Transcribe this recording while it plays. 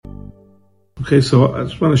Okay, so I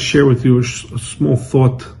just want to share with you a small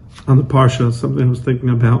thought on the Parsha, something I was thinking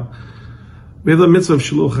about. We have the mitzvah of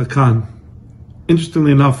Shiluch HaKan.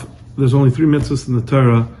 Interestingly enough, there's only 3 mitzvahs in the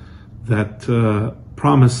Torah that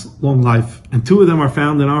promise long life, and 2 of them are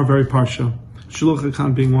found in our very Parsha, Shiluch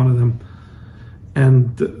HaKan being one of them.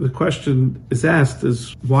 And the question is asked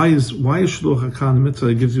is, why is Shiluch HaKan the mitzvah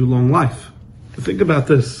that gives you long life? Think about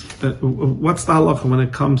this. What's the halacha when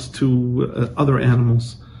it comes to other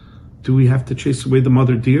animals? Do we have to chase away the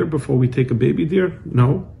mother deer before we take a baby deer?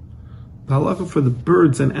 No. The halacha for the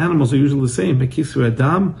birds and animals are usually the same. Mekisu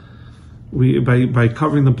adam, by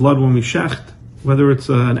covering the blood when we shecht, whether it's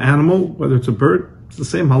an animal, whether it's a bird, it's the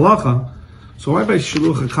same halacha. So why by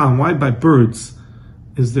Shiluch HaKan? Why by birds?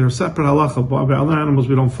 Is there a separate halacha? Why by other animals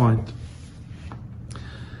we don't find?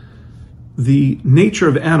 The nature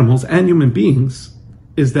of animals and human beings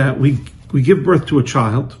is that we give birth to a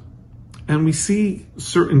child, and we see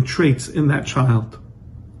certain traits in that child.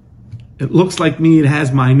 It looks like me, it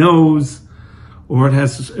has my nose, or it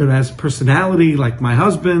has personality like my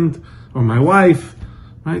husband or my wife,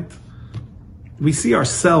 right? We see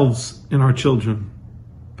ourselves in our children,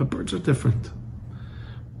 but birds are different.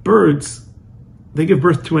 Birds, they give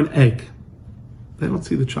birth to an egg. They don't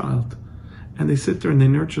see the child. And they sit there and they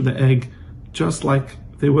nurture the egg just like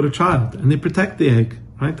they would a child. And they protect the egg.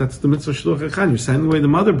 Right? That's the mitzvah Shiluch HaKan. You're sending away the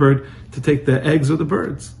mother bird to take the eggs of the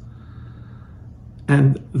birds.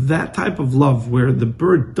 And that type of love where the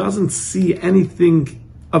bird doesn't see anything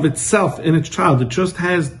of itself in its child, it just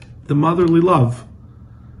has the motherly love.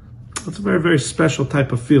 That's a very, very special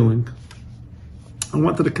type of feeling. I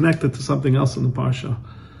wanted to connect it to something else in the Parsha.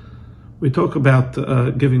 We talk about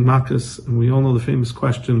giving makas, and we all know the famous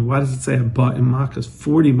question, why does it say abba in makas?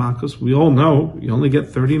 40 makas, we all know you only get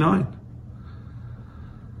 39.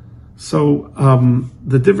 So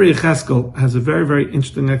the D'var Yecheskel has a very, very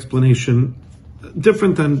interesting explanation,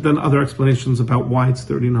 different than other explanations about why it's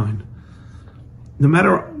 39. No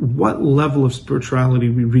matter what level of spirituality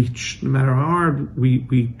we reach, no matter how hard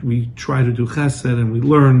we try to do chesed and we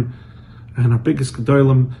learn, and our biggest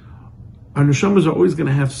gedolim, our neshamas are always going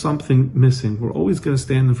to have something missing. We're always going to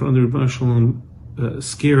stand in front of the Rebbeinu Shalom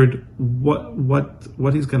scared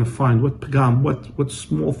what he's going to find, what pagam, what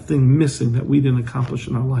small thing missing that we didn't accomplish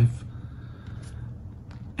in our life.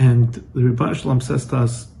 And the Rebbeinu Shalom says to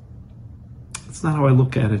us, that's not how I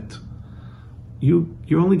look at it.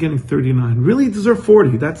 You're only getting 39. Really, you deserve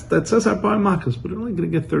 40. That says our Bar Makas, but you're only going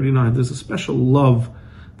to get 39. There's a special love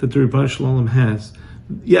that the Rebbeinu Shalom has.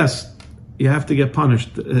 Yes, you have to get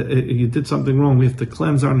punished. You did something wrong. We have to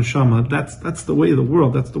cleanse our neshama. That's the way of the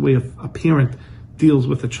world. That's the way a parent deals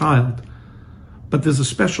with a child. But there's a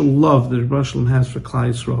special love that Rebbeinu Shalom has for Klal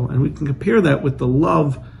Yisrael, and we can compare that with the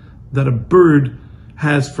love that a bird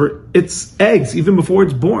has for its eggs, even before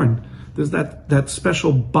it's born. There's that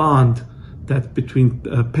special bond that's between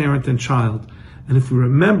parent and child. And if we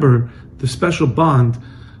remember the special bond,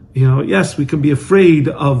 yes, we can be afraid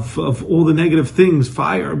of all the negative things,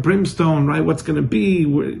 fire, brimstone, right? What's going to be,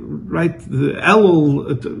 right? The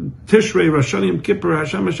Elul, Tishrei, Rosh Hashanah, Yom Kippur,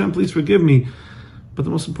 Hashem, please forgive me. But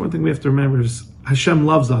the most important thing we have to remember is Hashem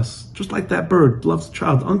loves us, just like that bird loves the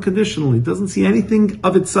child unconditionally. Doesn't see anything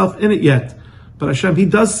of itself in it yet. But Hashem, He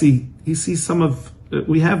does see. He sees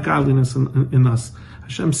we have godliness in us.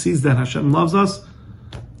 Hashem sees that. Hashem loves us.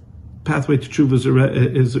 Pathway to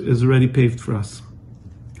Tshuva is already paved for us.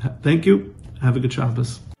 Thank you. Have a good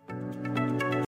Shabbos.